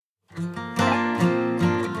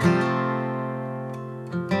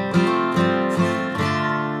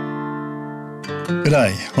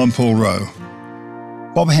G'day, I'm Paul Rowe.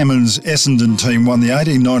 Bob Hammond's Essendon team won the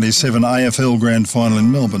 1897 AFL Grand Final in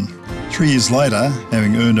Melbourne. 3 years later,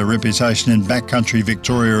 having earned a reputation in backcountry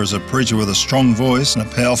Victoria as a preacher with a strong voice and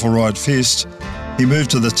a powerful right fist, he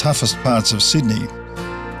moved to the toughest parts of Sydney.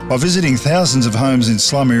 By visiting thousands of homes in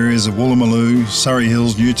slum areas of Woolloomooloo, Surrey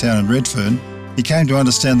Hills, Newtown and Redfern, he came to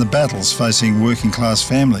understand the battles facing working class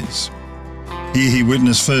families. Here he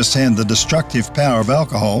witnessed firsthand the destructive power of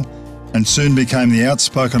alcohol and soon became the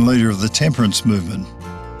outspoken leader of the temperance movement.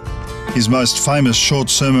 His most famous short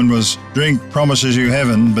sermon was, "Drink promises you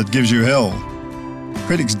heaven but gives you hell."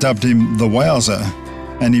 Critics dubbed him the Wowser,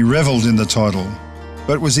 and he revelled in the title.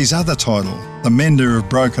 But it was his other title, the Mender of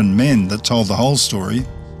Broken Men, that told the whole story.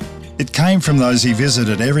 It came from those he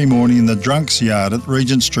visited every morning in the drunks' yard at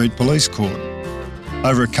Regent Street Police Court.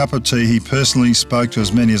 Over a cup of tea, he personally spoke to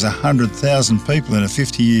as many as 100,000 people in a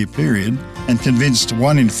 50-year period and convinced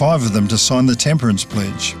 1 in 5 of them to sign the Temperance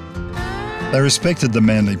Pledge. They respected the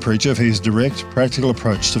manly preacher for his direct, practical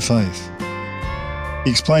approach to faith. He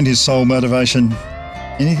explained his sole motivation: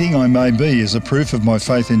 "Anything I may be is a proof of my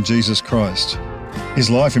faith in Jesus Christ. His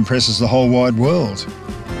life impresses the whole wide world.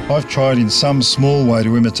 I've tried in some small way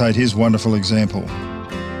to imitate his wonderful example."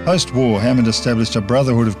 Post-war, Hammond established a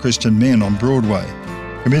brotherhood of Christian men on Broadway,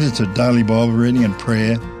 committed to daily Bible reading and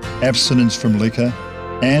prayer, abstinence from liquor,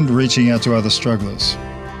 and reaching out to other strugglers.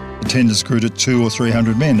 Attendance grew to 200 or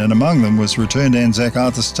 300 men, and among them was returned Anzac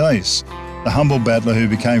Arthur Stace, the humble battler who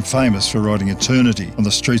became famous for writing Eternity on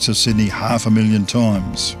the streets of Sydney 500,000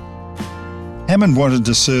 times. Hammond wanted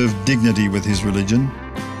to serve dignity with his religion.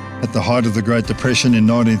 At the height of the Great Depression in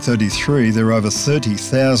 1933, there were over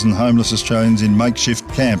 30,000 homeless Australians in makeshift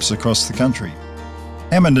camps across the country.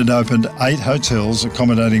 Hammond had opened 8 hotels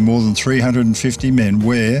accommodating more than 350 men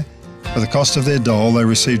where, for the cost of their dole, they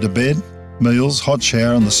received a bed, meals, hot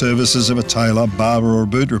shower and the services of a tailor, barber or a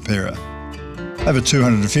boot repairer. Over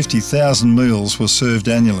 250,000 meals were served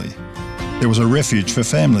annually. There was a refuge for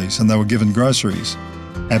families and they were given groceries.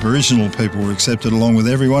 Aboriginal people were accepted along with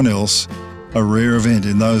everyone else, a rare event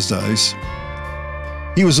in those days.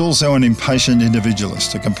 He was also an impatient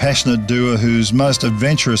individualist, a compassionate doer whose most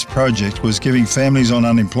adventurous project was giving families on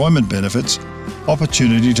unemployment benefits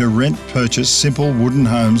opportunity to purchase simple wooden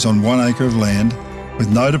homes on 1 acre of land with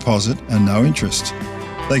no deposit and no interest.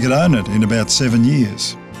 They could own it in about 7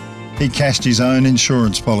 years. He cashed his own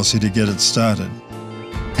insurance policy to get it started.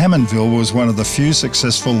 Hammondville was one of the few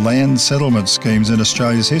successful land settlement schemes in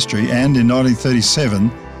Australia's history, and in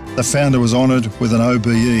 1937, the founder was honoured with an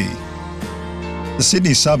OBE. The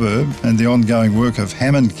Sydney suburb and the ongoing work of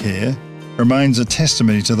Hammond Care remains a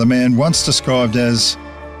testimony to the man once described as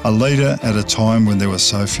a leader at a time when there were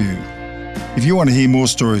so few. If you want to hear more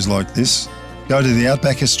stories like this, go to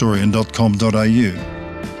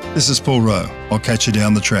theoutbackhistorian.com.au. This is Paul Rowe. I'll catch you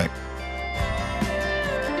down the track.